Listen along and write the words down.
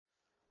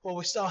Well,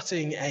 we're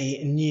starting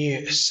a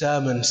new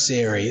sermon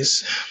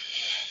series,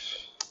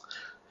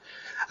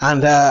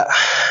 and I'm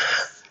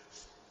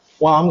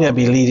going to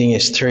be leading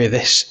us through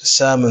this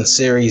sermon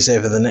series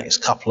over the next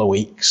couple of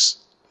weeks.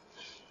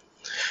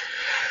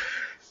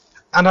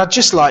 And I'd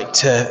just like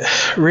to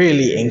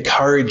really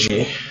encourage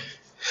you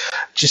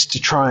just to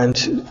try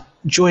and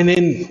join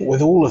in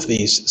with all of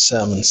these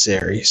sermon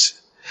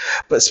series,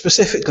 but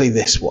specifically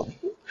this one.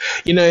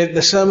 You know,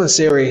 the sermon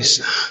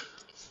series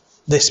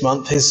this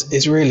month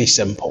is really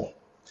simple.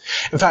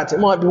 In fact, it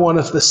might be one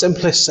of the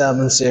simplest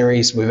sermon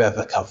series we've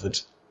ever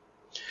covered.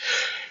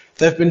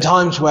 There have been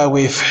times where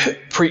we've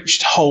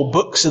preached whole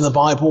books in the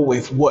Bible,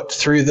 we've worked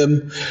through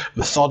them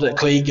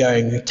methodically,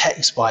 going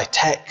text by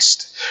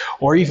text,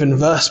 or even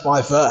verse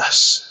by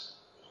verse.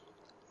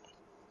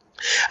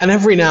 And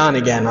every now and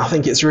again, I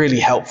think it's really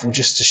helpful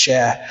just to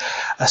share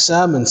a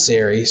sermon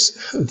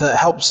series that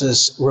helps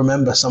us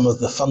remember some of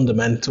the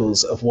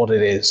fundamentals of what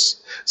it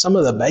is, some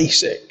of the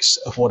basics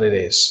of what it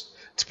is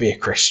to be a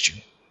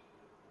Christian.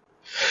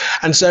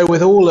 And so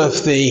with all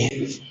of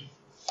the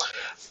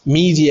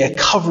media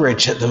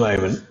coverage at the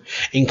moment,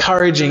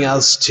 encouraging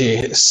us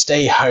to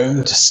stay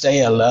home, to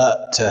stay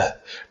alert, to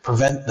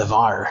prevent the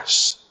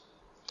virus,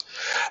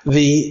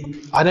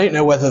 I don't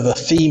know whether the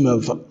theme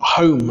of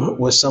home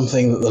was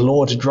something that the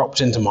Lord had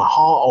dropped into my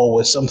heart or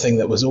was something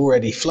that was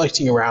already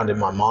floating around in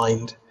my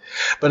mind.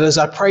 But as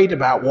I prayed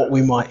about what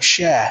we might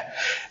share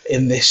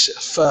in this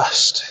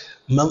first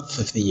month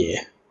of the year,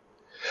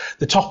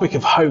 the topic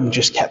of home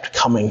just kept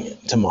coming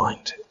to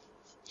mind.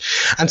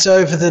 And so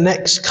over the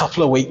next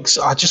couple of weeks,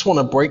 I just want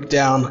to break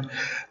down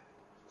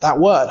that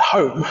word,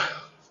 home.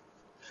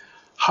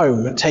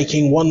 Home,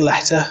 taking one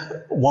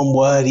letter, one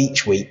word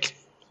each week.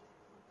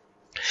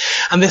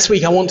 And this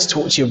week I want to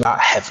talk to you about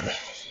heaven.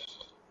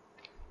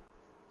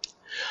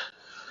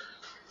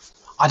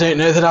 I don't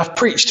know that I've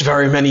preached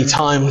very many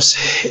times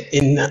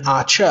in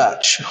our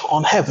church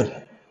on heaven.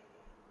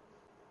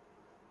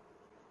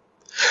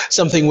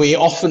 Something we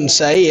often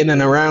say in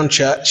and around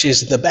church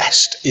is the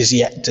best is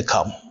yet to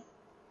come.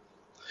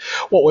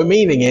 What we're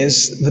meaning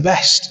is the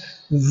best,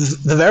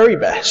 the very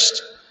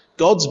best,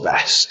 God's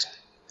best,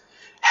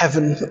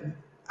 heaven,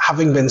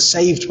 having been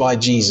saved by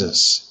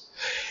Jesus,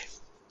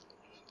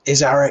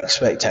 is our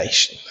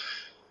expectation.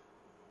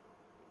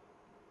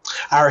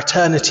 Our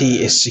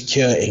eternity is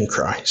secure in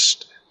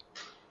Christ.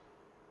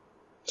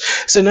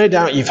 So no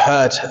doubt you've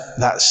heard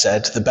that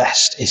said, the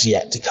best is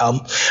yet to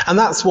come. And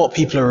that's what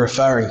people are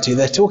referring to.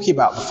 They're talking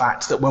about the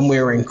fact that when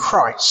we're in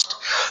Christ,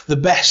 the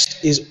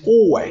best is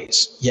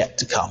always yet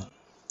to come.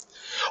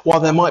 While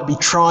there might be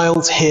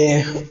trials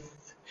here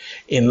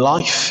in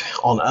life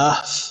on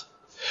earth,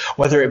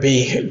 whether it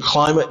be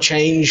climate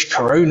change,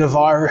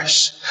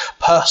 coronavirus,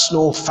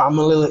 personal,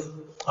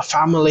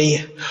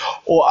 family,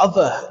 or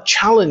other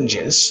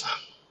challenges.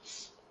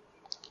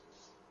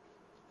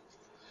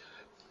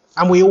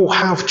 And we all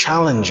have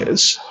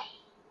challenges.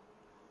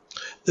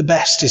 The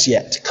best is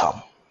yet to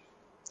come.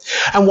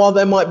 And while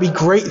there might be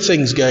great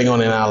things going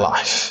on in our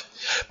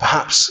life,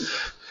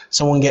 perhaps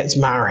someone gets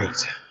married,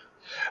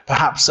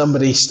 perhaps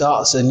somebody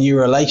starts a new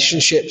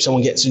relationship,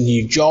 someone gets a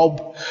new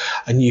job,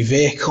 a new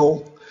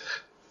vehicle,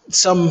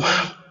 some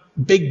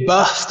big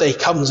birthday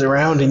comes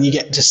around and you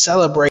get to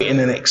celebrate in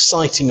an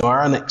exciting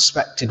or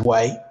unexpected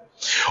way.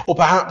 Or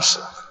perhaps,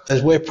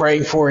 as we're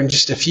praying for in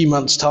just a few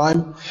months'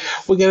 time,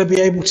 we're going to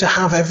be able to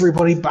have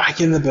everybody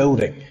back in the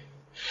building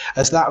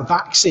as that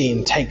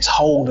vaccine takes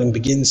hold and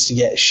begins to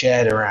get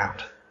shared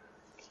around.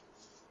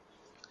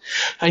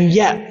 And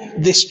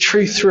yet, this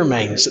truth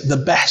remains that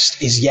the best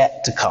is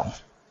yet to come.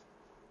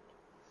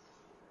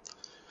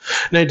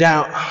 No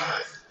doubt,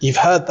 you've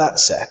heard that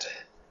said.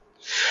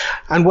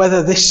 And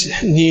whether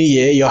this new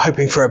year you're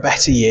hoping for a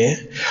better year,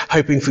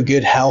 hoping for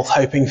good health,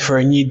 hoping for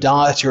a new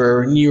diet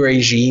or a new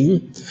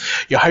regime,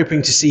 you're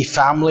hoping to see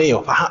family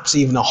or perhaps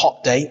even a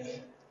hot date,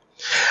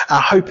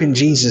 our hope in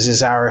Jesus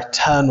is our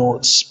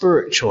eternal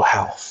spiritual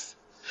health,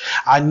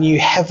 our new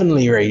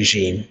heavenly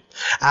regime,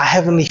 our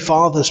Heavenly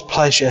Father's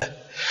pleasure,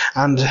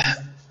 and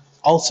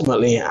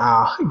ultimately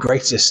our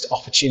greatest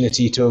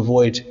opportunity to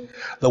avoid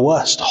the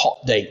worst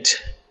hot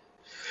date,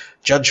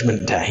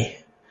 Judgment Day.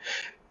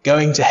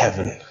 Going to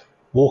heaven,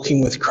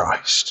 walking with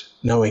Christ,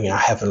 knowing our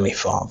Heavenly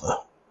Father.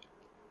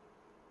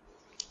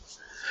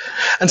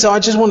 And so I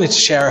just wanted to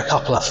share a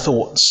couple of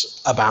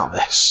thoughts about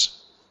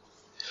this.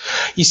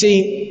 You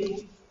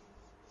see,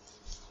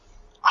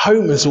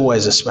 home is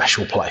always a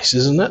special place,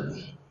 isn't it?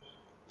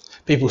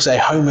 People say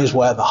home is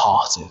where the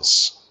heart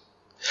is.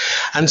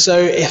 And so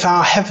if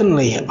our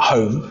heavenly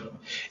home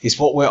is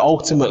what we're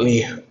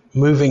ultimately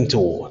moving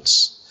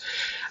towards,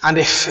 and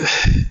if,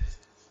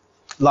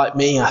 like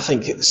me, I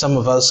think some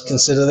of us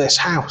consider this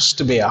house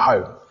to be a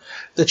home,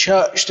 the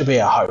church to be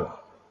a home,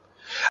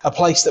 a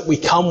place that we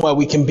come where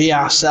we can be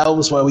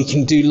ourselves, where we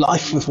can do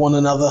life with one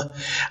another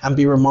and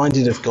be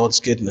reminded of God's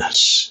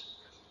goodness.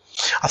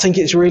 I think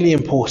it's really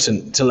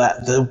important to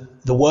let the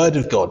Word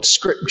of God,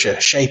 Scripture,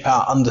 shape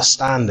our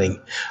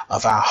understanding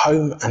of our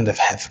home and of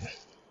heaven.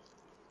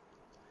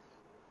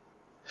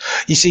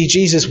 You see,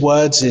 Jesus'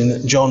 words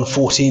in John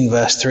 14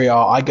 verse 3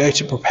 are, I go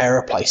to prepare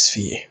a place for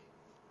you.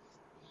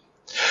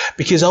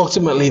 Because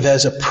ultimately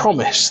there's a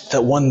promise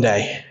that one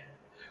day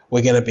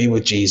we're going to be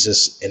with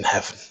Jesus in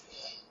heaven.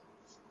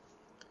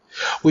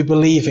 We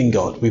believe in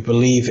God. We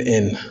believe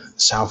in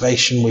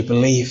salvation. We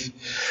believe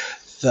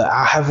that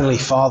our Heavenly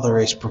Father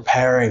is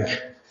preparing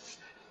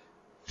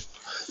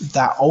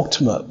that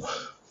ultimate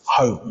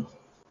home,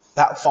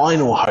 that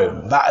final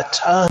home, that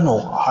eternal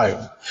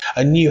home,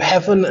 a new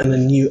heaven and a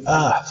new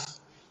earth.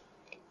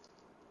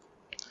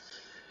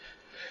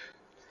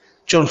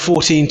 John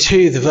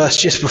 14:2, the verse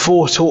just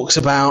before, talks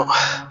about,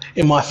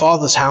 in my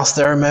Father's house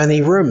there are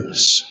many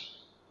rooms.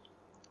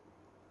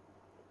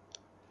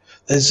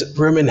 There's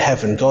room in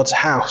heaven, God's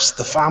house.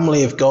 The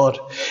family of God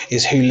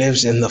is who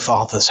lives in the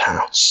Father's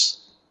house.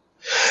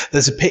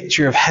 There's a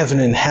picture of heaven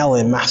and hell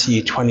in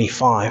Matthew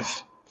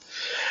 25.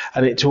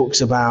 And it talks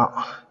about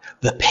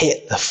the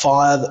pit, the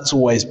fire that's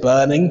always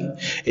burning.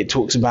 It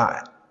talks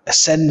about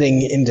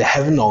ascending into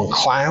heaven on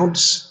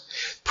clouds.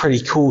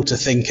 Pretty cool to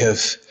think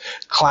of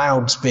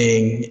clouds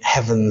being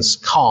heaven's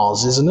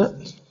cars, isn't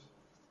it?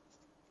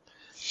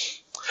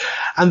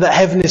 And that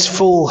heaven is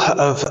full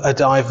of a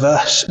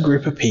diverse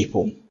group of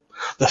people.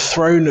 The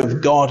throne of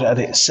God at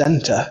its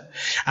center,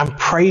 and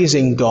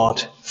praising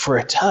God for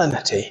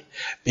eternity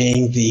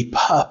being the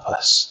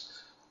purpose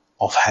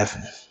of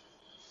heaven.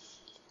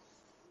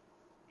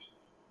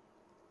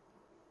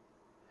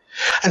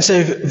 And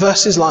so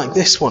verses like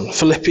this one,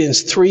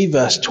 Philippians 3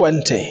 verse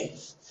 20,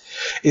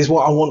 is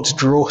what I want to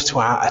draw to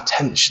our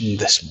attention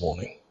this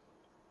morning.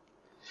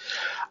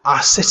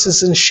 Our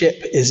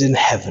citizenship is in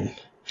heaven,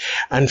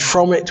 and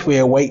from it we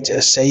await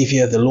a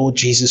Saviour, the Lord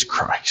Jesus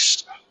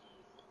Christ.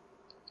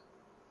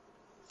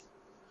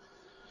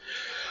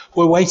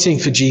 We're waiting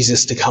for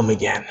Jesus to come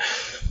again.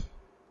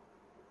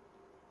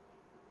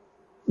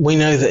 We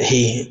know that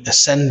he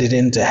ascended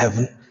into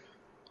heaven.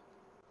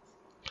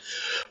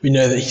 We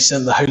know that he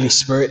sent the Holy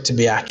Spirit to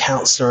be our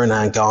counselor and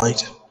our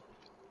guide.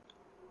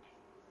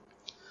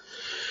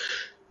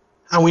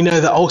 And we know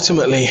that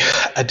ultimately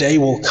a day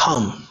will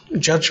come,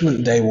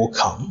 Judgment Day will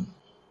come.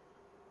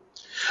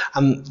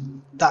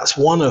 And that's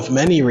one of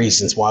many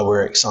reasons why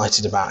we're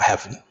excited about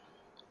heaven.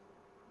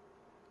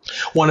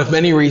 One of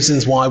many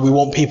reasons why we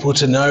want people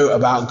to know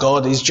about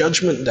God is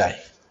Judgment Day.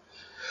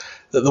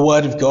 That the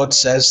Word of God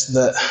says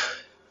that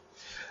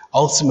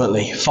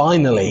ultimately,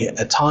 finally,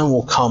 a time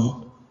will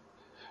come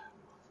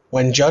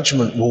when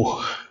judgment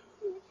will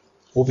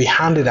be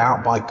handed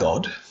out by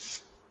God.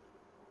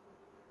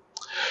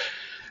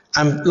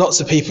 And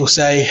lots of people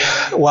say,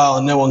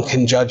 well, no one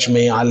can judge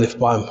me. I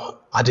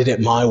did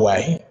it my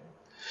way.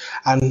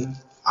 And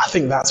I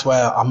think that's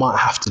where I might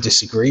have to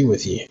disagree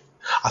with you.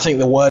 I think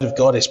the Word of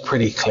God is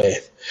pretty clear.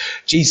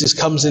 Jesus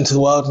comes into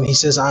the world and he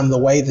says, I'm the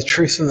way, the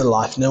truth, and the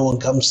life. No one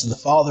comes to the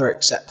Father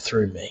except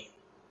through me.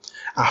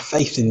 Our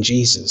faith in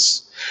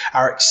Jesus,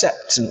 our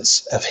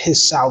acceptance of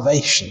his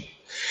salvation,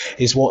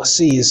 is what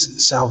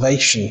sees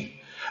salvation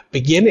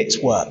begin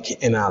its work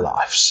in our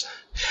lives.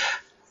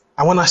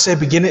 And when I say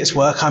begin its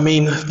work, I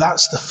mean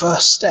that's the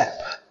first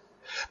step.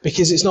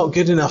 Because it's not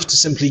good enough to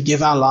simply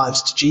give our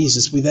lives to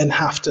Jesus. We then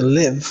have to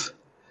live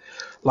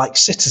like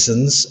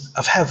citizens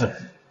of heaven.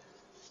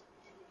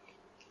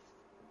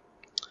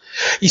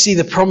 You see,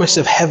 the promise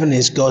of heaven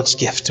is God's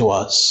gift to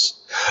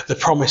us. The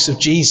promise of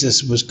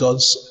Jesus was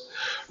God's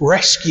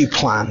rescue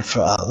plan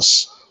for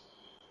us.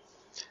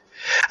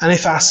 And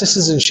if our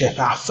citizenship,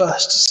 our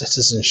first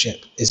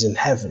citizenship, is in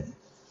heaven,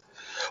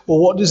 well,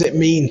 what does it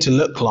mean to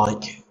look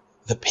like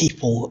the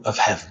people of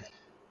heaven?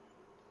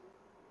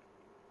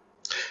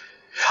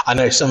 I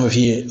know some of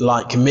you,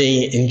 like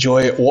me,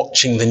 enjoy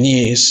watching the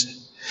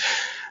news,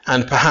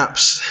 and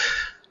perhaps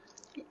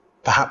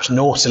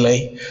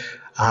naughtily,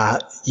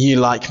 you,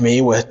 like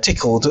me, were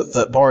tickled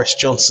that Boris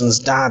Johnson's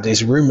dad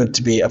is rumoured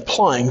to be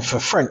applying for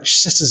French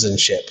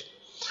citizenship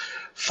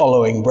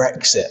following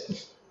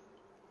Brexit.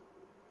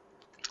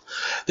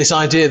 This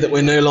idea that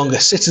we're no longer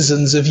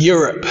citizens of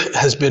Europe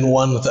has been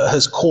one that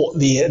has caught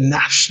the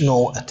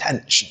national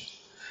attention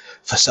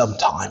for some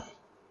time.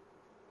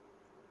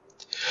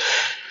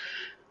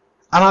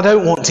 And I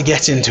don't want to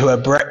get into a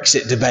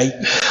Brexit debate.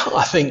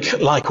 I think,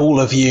 like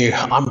all of you,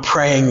 I'm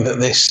praying that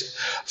this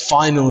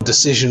final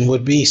decision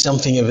would be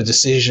something of a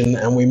decision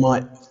and we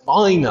might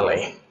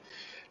finally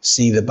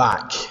see the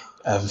back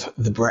of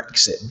the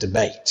Brexit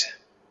debate.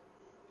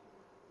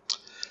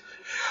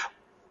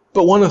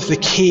 But one of the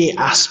key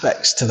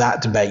aspects to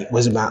that debate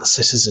was about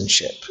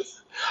citizenship.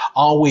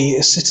 Are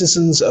we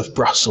citizens of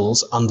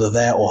Brussels under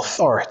their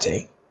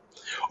authority,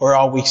 or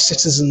are we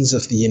citizens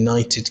of the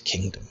United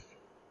Kingdom?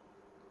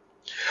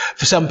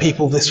 For some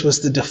people, this was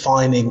the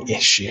defining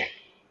issue.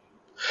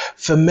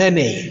 For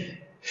many,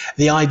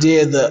 the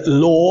idea that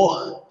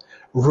law,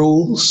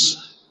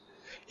 rules,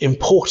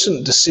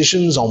 important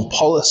decisions on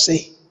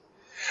policy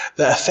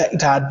that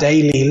affect our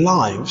daily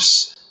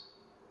lives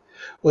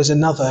was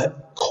another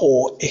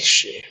core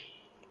issue.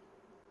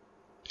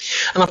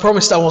 And I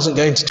promised I wasn't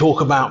going to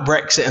talk about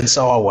Brexit, and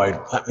so I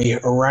won't. Let me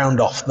round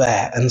off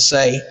there and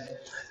say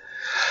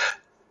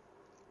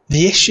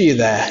The issue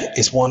there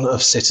is one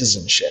of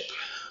citizenship.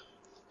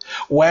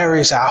 Where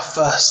is our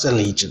first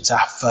allegiance,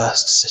 our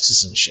first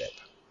citizenship?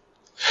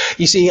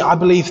 You see, I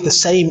believe the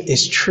same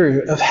is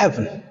true of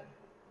heaven.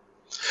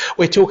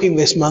 We're talking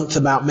this month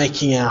about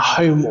making our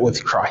home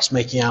with Christ,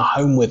 making our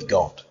home with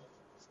God.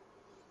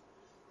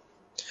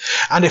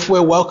 And if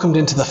we're welcomed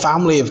into the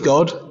family of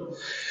God,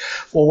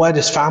 well, where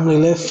does family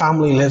live?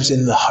 Family lives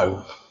in the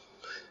home.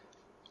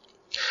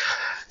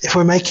 If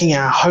we're making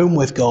our home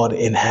with God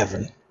in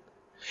heaven,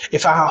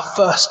 if our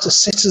first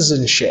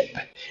citizenship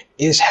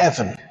is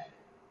heaven,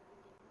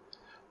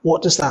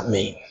 what does that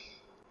mean?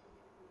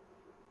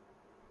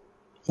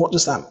 What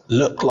does that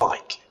look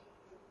like?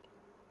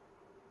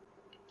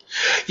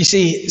 You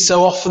see,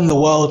 so often the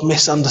world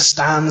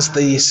misunderstands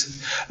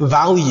these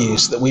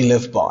values that we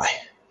live by.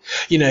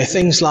 You know,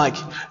 things like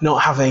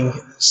not having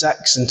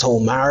sex until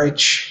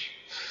marriage,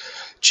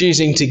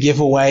 choosing to give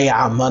away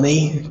our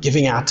money,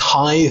 giving our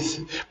tithe,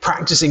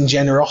 practicing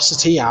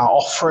generosity, our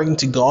offering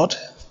to God.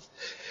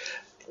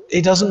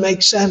 It doesn't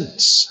make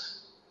sense.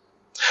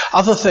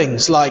 Other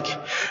things like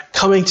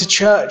coming to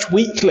church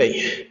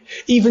weekly,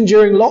 even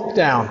during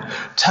lockdown,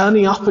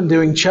 turning up and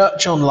doing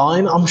church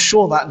online, I'm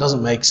sure that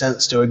doesn't make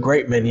sense to a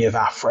great many of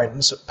our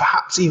friends,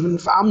 perhaps even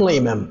family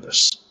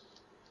members.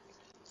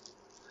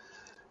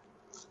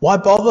 Why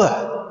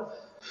bother?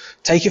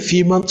 Take a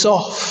few months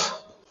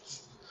off.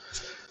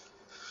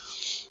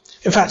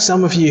 In fact,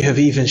 some of you have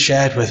even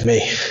shared with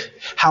me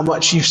how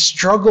much you've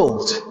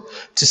struggled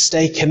to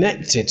stay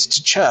connected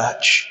to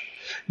church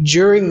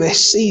during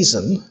this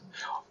season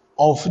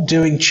of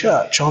doing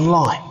church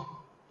online.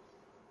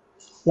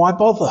 Why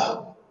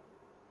bother?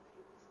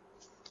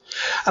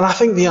 And I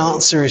think the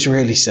answer is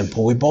really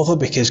simple. We bother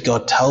because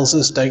God tells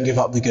us don't give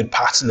up the good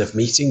pattern of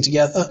meeting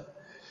together,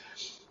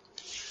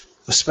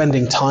 of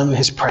spending time in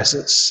his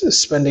presence,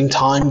 spending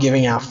time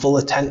giving our full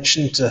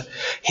attention to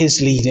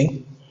his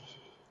leading.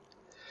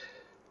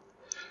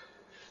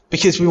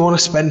 Because we want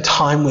to spend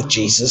time with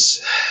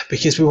Jesus,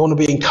 because we want to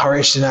be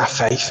encouraged in our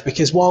faith,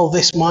 because while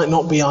this might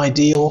not be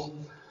ideal,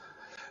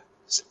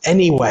 it's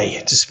any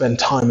way to spend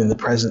time in the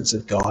presence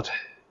of God.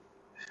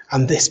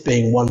 And this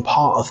being one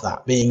part of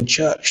that, being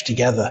church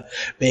together,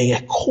 being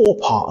a core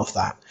part of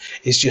that,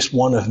 is just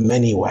one of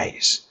many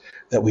ways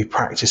that we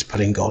practice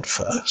putting God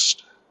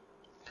first.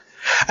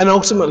 And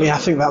ultimately, I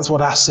think that's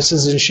what our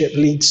citizenship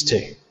leads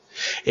to.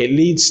 It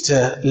leads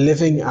to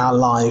living our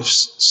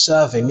lives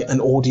serving an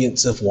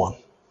audience of one.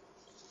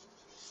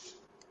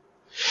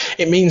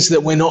 It means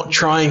that we're not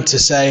trying to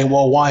say,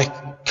 well, why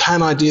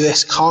can I do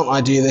this? Can't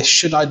I do this?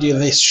 Should I do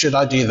this? Should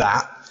I do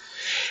that?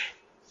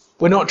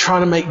 We're not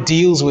trying to make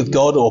deals with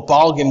God or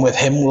bargain with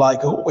him like,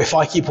 oh, if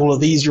I keep all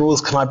of these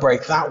rules, can I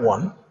break that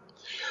one?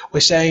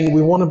 We're saying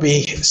we want to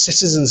be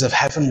citizens of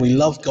heaven. We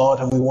love God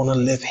and we want to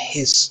live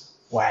his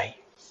way.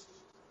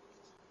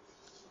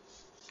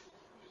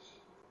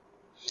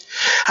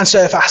 And so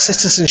if our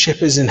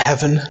citizenship is in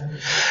heaven,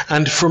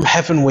 and from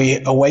heaven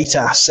we await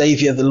our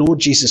Saviour, the Lord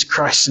Jesus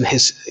Christ, in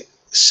his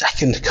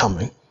second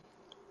coming,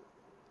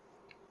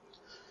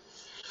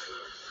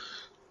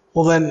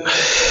 well then,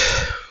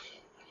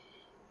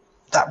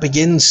 that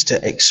begins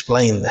to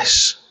explain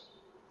this.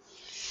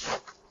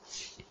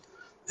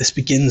 This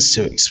begins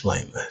to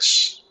explain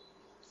this.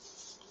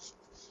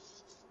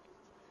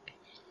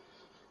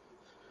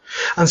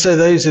 And so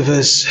those of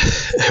us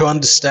who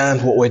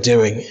understand what we're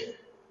doing,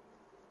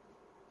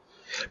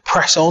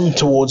 press on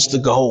towards the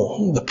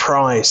goal, the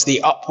prize,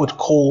 the upward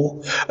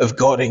call of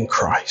God in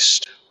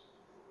Christ.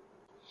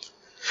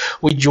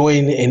 We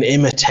join in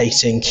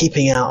imitating,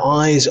 keeping our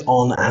eyes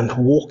on and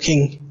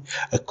walking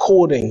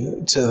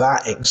according to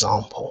that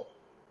example.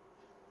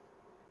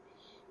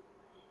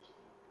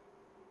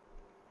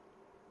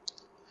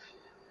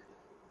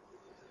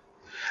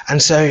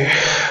 And so,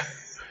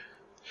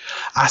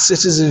 our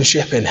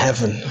citizenship in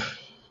heaven,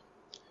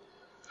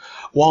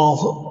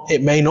 while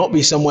it may not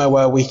be somewhere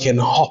where we can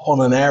hop on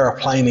an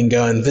aeroplane and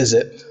go and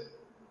visit,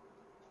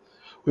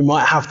 we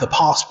might have the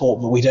passport,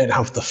 but we don't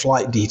have the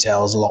flight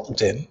details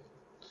locked in.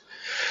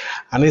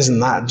 And isn't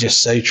that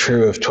just so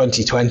true of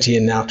 2020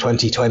 and now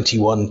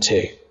 2021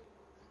 too?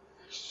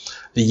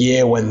 The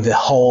year when the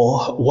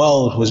whole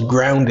world was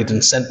grounded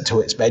and sent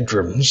to its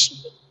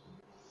bedrooms.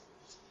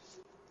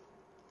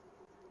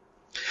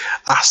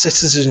 Our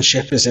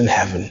citizenship is in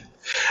heaven,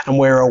 and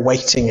we're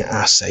awaiting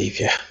our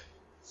Saviour.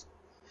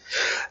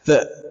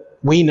 That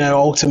we know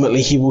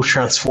ultimately he will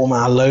transform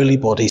our lowly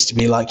bodies to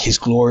be like his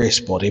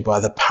glorious body by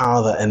the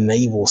power that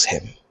enables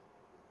him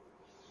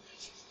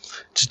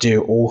to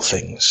do all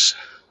things,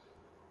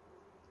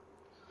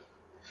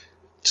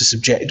 to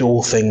subject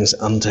all things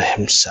unto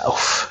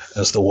himself,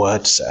 as the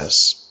word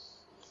says.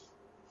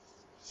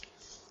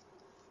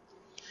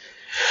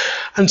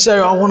 And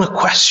so I want to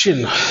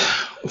question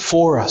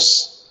for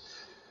us,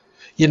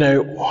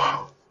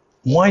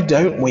 why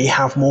don't we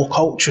have more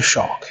culture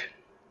shock?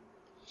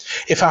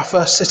 If our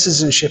first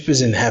citizenship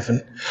is in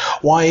heaven,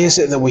 why is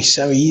it that we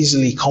so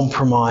easily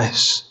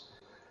compromise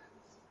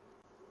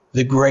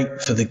the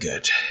great for the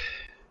good?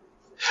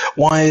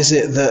 Why is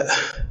it that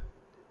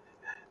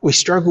we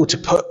struggle to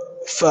put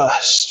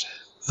first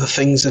the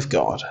things of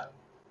God?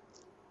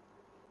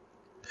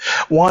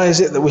 Why is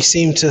it that we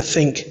seem to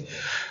think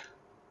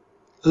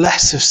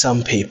less of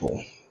some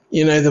people?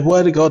 You know, the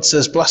Word of God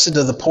says, blessed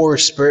are the poor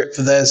of spirit,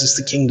 for theirs is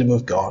the kingdom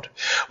of God.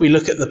 We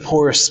look at the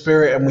poor of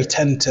spirit and we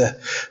tend to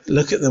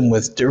look at them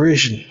with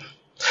derision.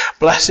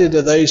 Blessed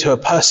are those who are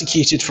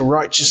persecuted for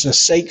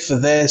righteousness' sake, for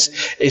theirs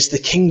is the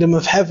kingdom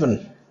of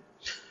heaven.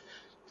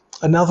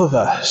 Another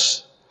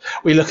verse.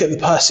 We look at the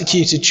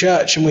persecuted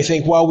church and we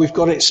think, well, we've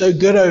got it so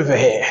good over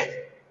here.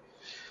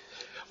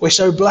 We're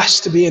so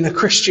blessed to be in a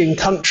Christian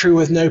country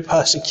with no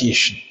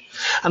persecution.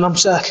 And I'm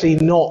certainly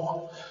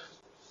not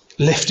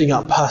lifting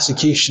up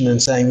persecution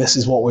and saying this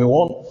is what we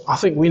want. I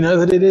think we know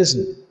that it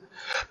isn't.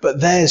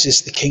 But theirs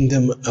is the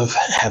kingdom of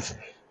heaven.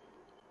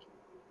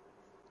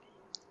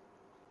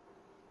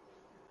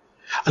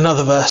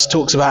 Another verse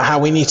talks about how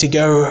we need to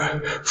go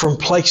from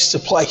place to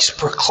place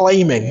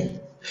proclaiming,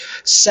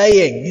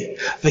 saying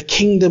the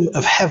kingdom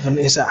of heaven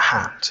is at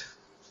hand.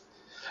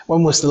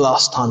 When was the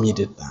last time you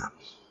did that?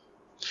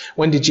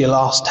 When did you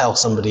last tell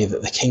somebody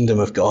that the kingdom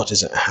of God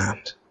is at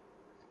hand?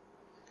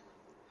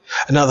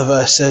 Another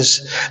verse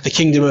says, the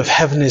kingdom of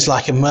heaven is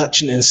like a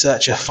merchant in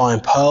search of fine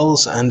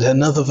pearls. And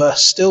another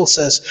verse still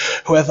says,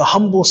 whoever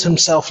humbles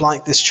himself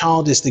like this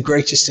child is the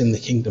greatest in the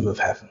kingdom of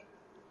heaven.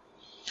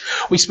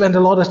 We spend a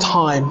lot of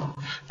time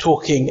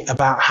talking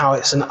about how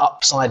it's an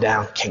upside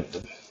down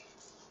kingdom.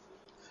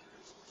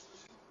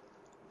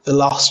 The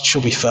last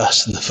shall be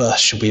first and the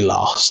first shall be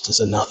last, as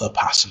another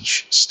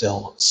passage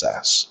still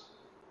says.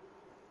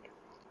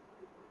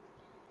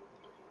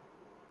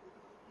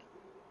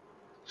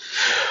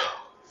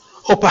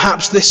 Or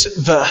perhaps this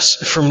verse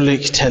from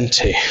Luke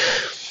 10:2.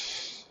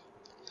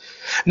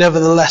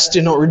 Nevertheless,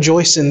 do not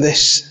rejoice in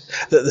this,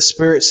 that the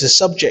spirits are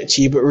subject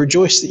to you, but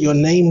rejoice that your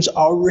names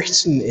are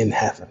written in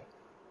heaven.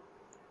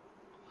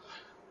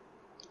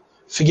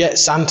 Forget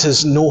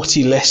Santa's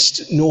naughty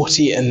list,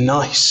 naughty and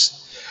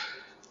nice.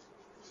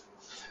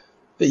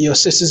 That your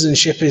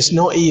citizenship is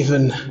not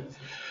even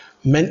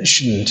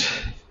mentioned,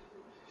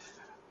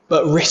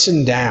 but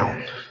written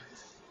down.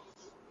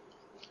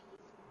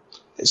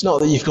 It's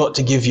not that you've got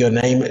to give your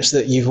name, it's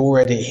that you've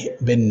already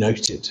been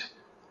noted,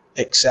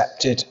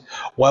 accepted,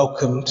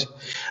 welcomed,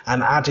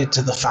 and added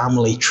to the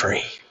family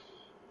tree.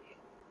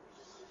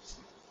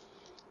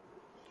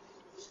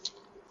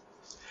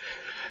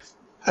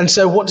 And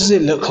so what does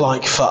it look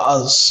like for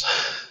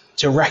us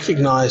to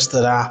recognize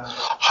that our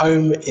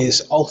home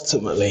is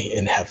ultimately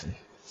in heaven?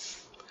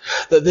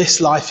 That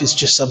this life is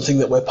just something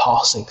that we're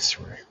passing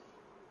through.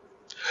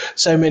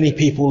 So many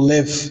people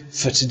live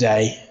for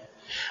today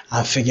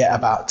and forget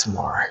about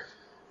tomorrow.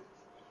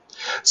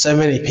 So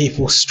many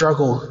people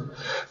struggle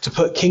to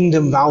put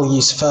kingdom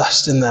values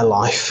first in their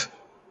life.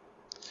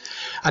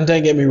 And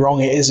don't get me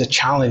wrong, it is a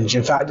challenge.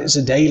 In fact, it's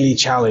a daily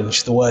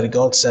challenge, the Word of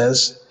God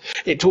says.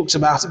 It talks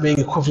about it being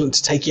equivalent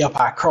to taking up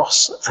our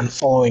cross and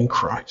following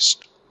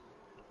Christ.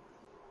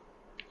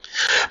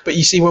 But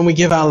you see, when we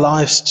give our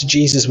lives to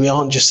Jesus, we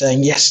aren't just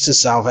saying yes to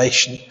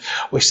salvation.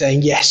 We're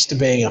saying yes to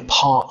being a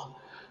part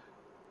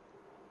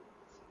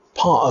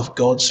of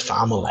God's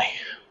family.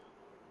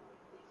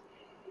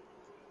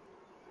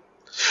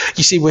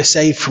 You see, we're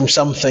saved from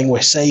something.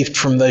 We're saved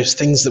from those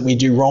things that we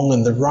do wrong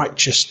and the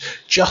righteous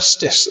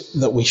justice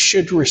that we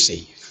should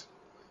receive,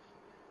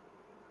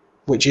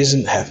 which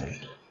isn't heaven.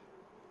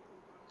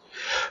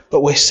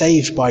 But we're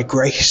saved by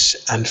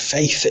grace and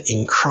faith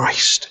in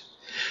Christ.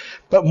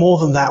 But more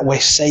than that, we're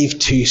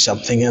saved to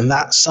something, and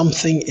that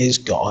something is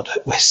God.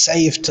 We're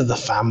saved to the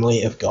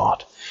family of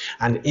God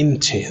and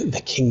into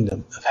the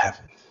kingdom of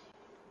heaven.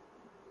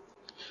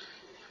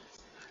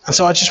 And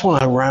so I just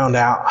want to round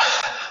out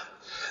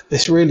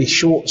this really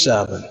short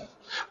sermon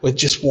with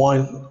just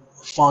one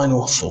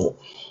final thought.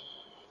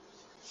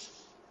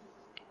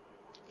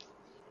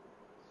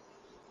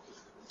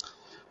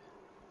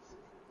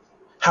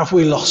 Have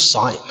we lost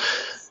sight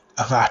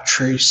of our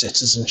true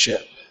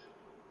citizenship?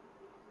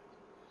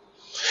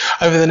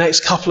 Over the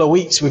next couple of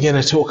weeks, we're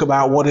going to talk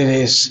about what it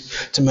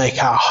is to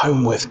make our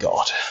home with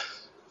God.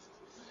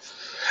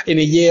 In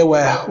a year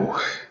where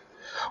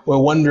we're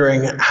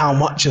wondering how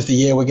much of the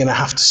year we're going to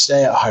have to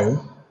stay at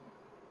home,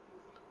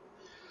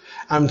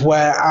 and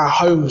where our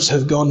homes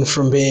have gone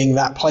from being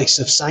that place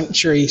of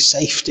sanctuary,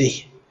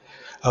 safety,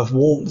 of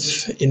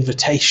warmth,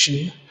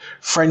 invitation,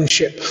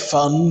 friendship,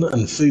 fun,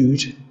 and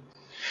food,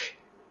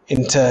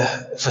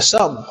 into, for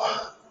some,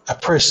 a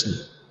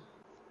prison.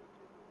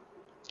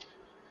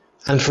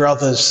 And for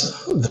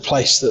others, the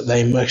place that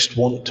they most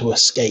want to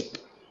escape.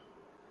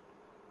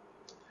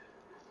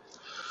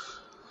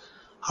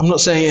 I'm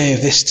not saying any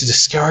of this to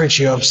discourage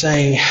you. I'm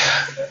saying,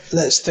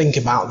 let's think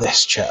about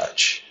this,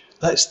 church.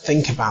 Let's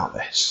think about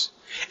this.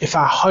 If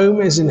our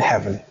home is in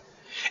heaven,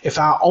 if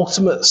our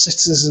ultimate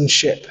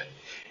citizenship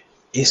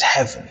is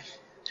heaven,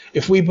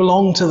 if we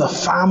belong to the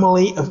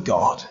family of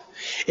God,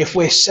 if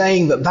we're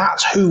saying that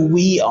that's who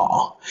we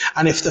are,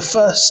 and if the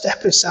first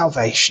step is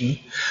salvation,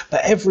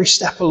 but every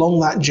step along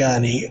that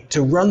journey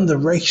to run the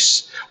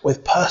race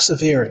with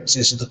perseverance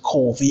is the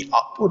call, the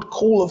upward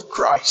call of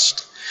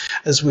Christ,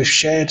 as we've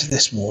shared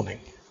this morning,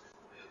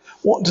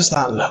 what does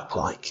that look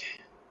like?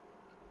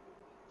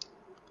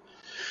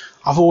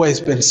 I've always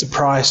been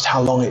surprised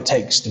how long it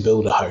takes to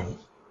build a home.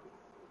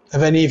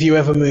 Have any of you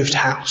ever moved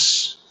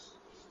house?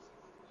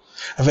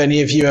 Have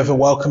any of you ever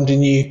welcomed a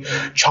new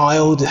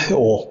child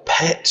or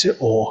pet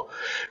or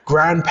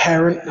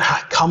grandparent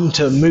come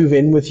to move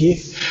in with you?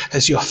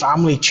 Has your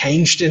family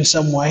changed in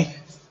some way?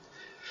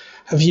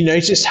 Have you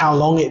noticed how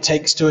long it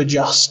takes to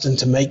adjust and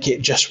to make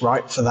it just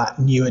right for that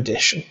new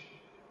addition?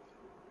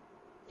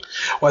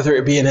 Whether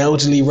it be an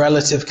elderly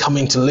relative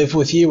coming to live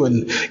with you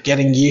and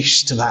getting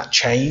used to that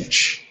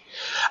change,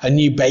 a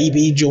new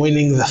baby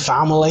joining the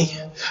family.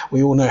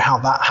 We all know how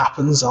that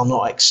happens. I'll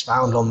not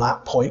expound on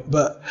that point,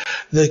 but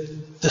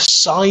the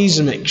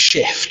seismic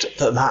shift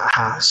that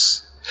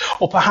has.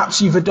 Or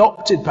perhaps you've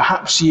adopted,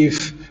 perhaps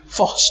you've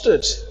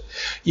fostered.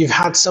 You've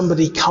had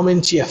somebody come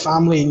into your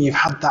family and you've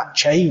had that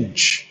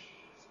change.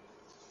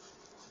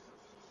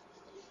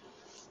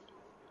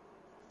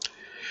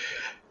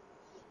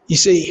 You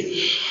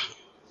see,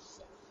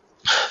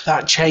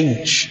 that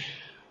change,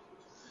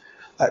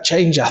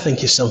 I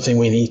think, is something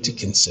we need to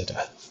consider.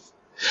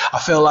 I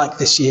feel like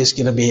this year is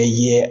going to be a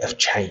year of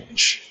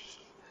change.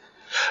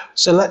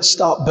 So let's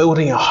start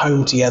building a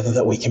home together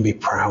that we can be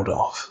proud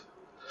of.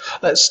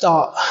 Let's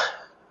start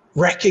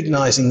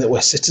recognizing that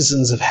we're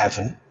citizens of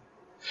heaven,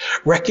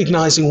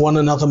 recognizing one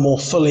another more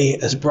fully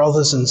as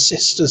brothers and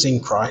sisters in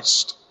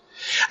Christ.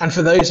 And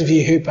for those of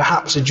you who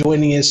perhaps are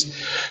joining us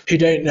who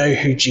don't know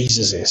who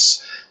Jesus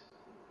is,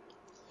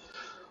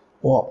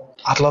 well,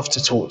 I'd love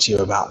to talk to you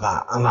about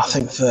that. And I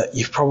think that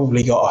you've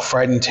probably got a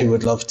friend who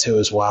would love to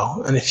as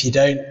well. And if you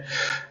don't,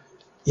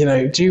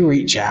 do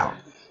reach out.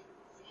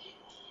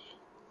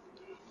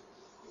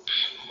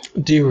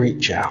 Do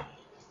reach out.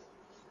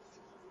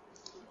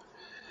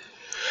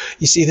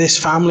 You see,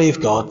 this family of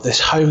God,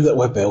 this home that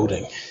we're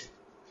building,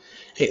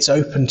 it's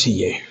open to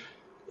you.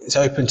 It's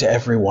open to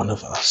every one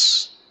of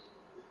us.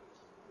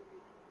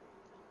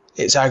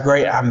 It's our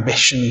great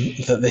ambition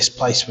that this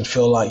place would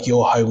feel like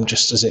your home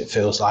just as it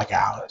feels like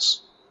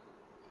ours.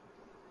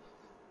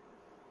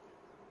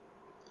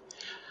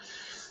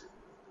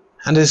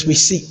 And as we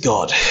seek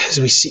God, as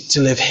we seek to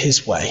live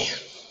his way,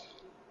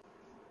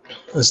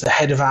 as the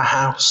head of our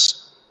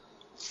house,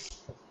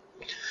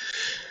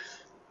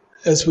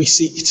 as we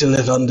seek to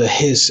live under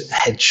his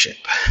headship,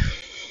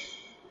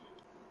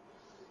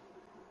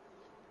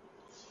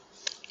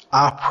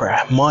 our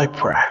prayer, my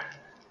prayer,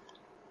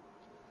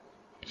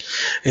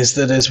 is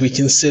that as we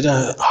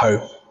consider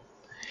home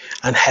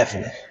and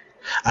heaven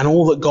and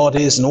all that God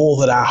is and all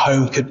that our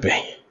home could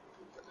be,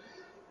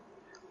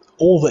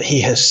 all that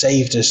he has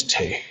saved us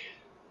to,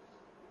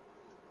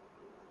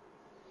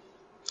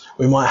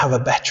 we might have a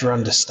better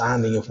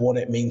understanding of what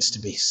it means to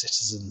be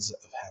citizens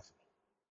of heaven.